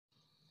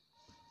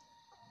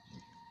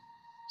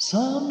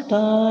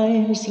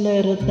Sometimes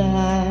late at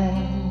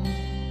night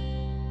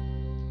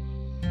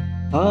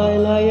I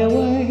lie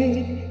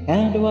awake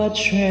and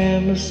watch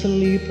him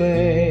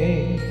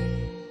sleeping.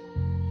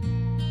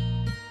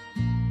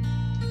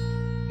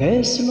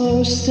 He's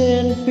lost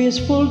in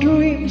peaceful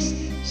dreams,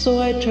 so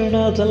I turn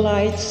out the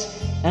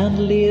lights and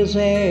leave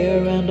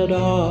there in the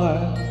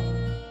dark.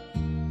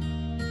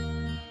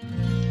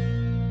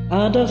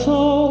 And a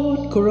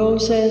thought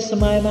crosses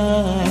my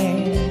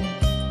mind: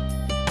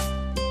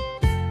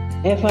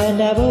 if I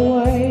never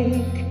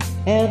wake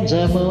in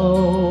the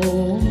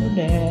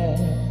morning,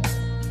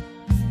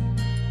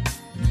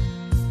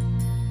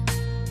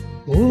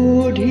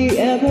 would he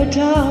ever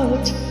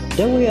doubt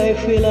the way I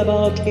feel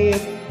about him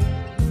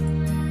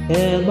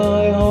in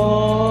my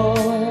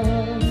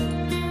heart?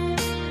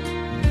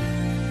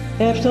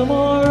 If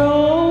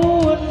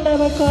tomorrow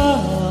never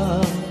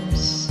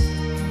comes,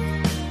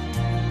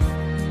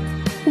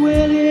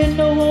 will he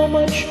know how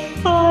much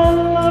I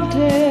loved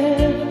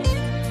him?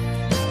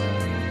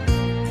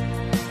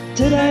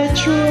 Did I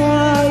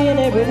try in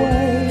every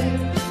way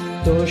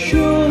to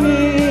show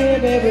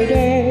him every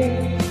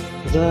day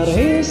that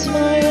he's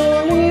my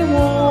only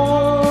one?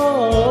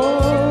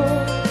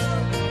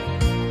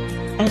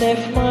 And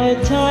if my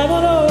time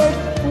on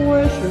earth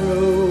were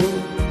through,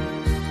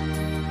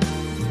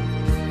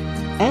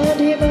 and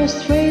he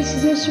must face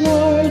this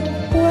world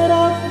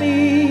without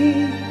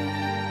me,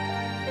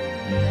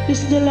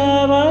 is the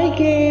love I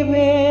gave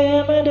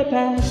him in the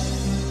past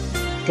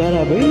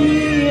gonna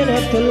be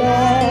enough to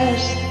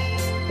last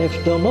if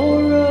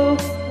tomorrow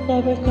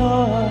never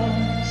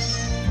comes?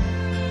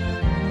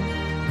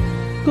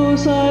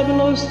 'Cause I've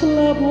lost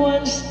loved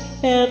ones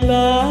in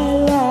my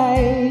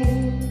life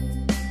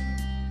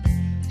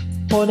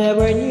who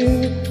never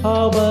knew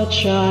how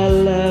much I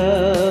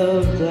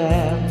loved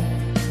them.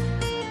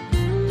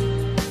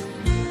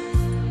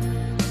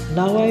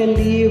 Now I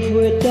live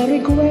with the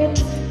regret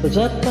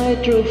that my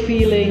true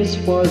feelings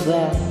for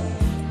them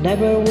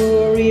never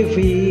were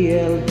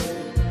revealed.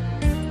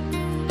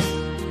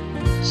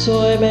 So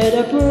I made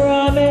a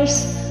promise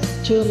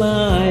to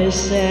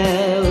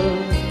myself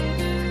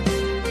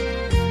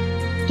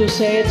to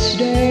say each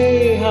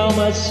day how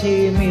much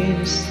he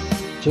means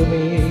to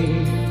me,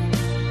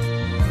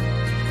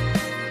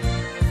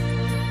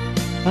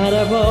 and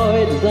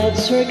avoid that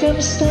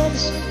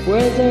circumstance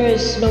where there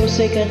is no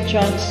second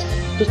chance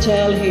to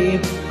tell him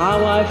how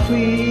I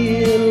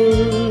feel.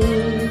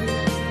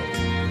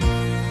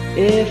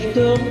 If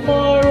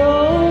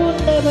tomorrow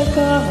never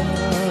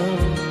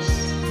comes,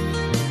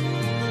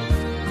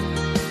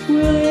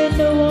 will he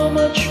know how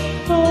much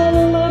I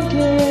loved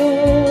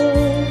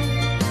him?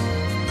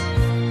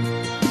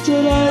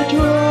 Did I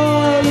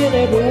try in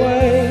every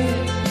way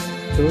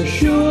to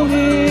show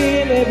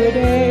him every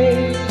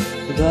day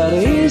that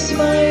he's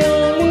my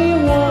only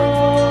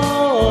one?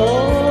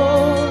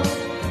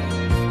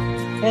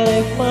 And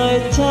if my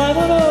time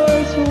on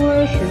earth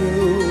were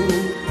through,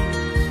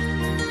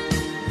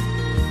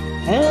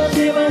 and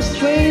he must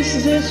face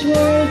this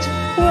world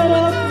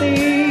without me,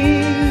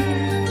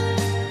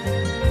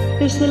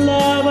 is the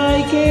love I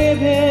gave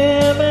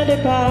him in the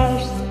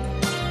past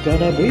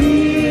gonna be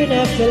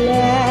enough to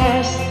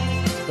last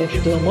if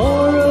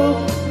tomorrow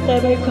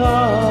never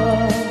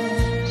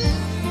comes?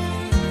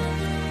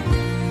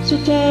 So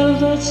tell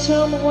that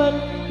someone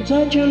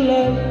that you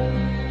love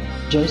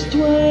just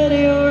when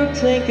you're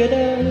thinking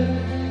of,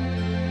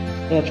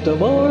 if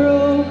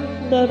tomorrow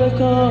never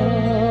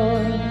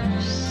comes.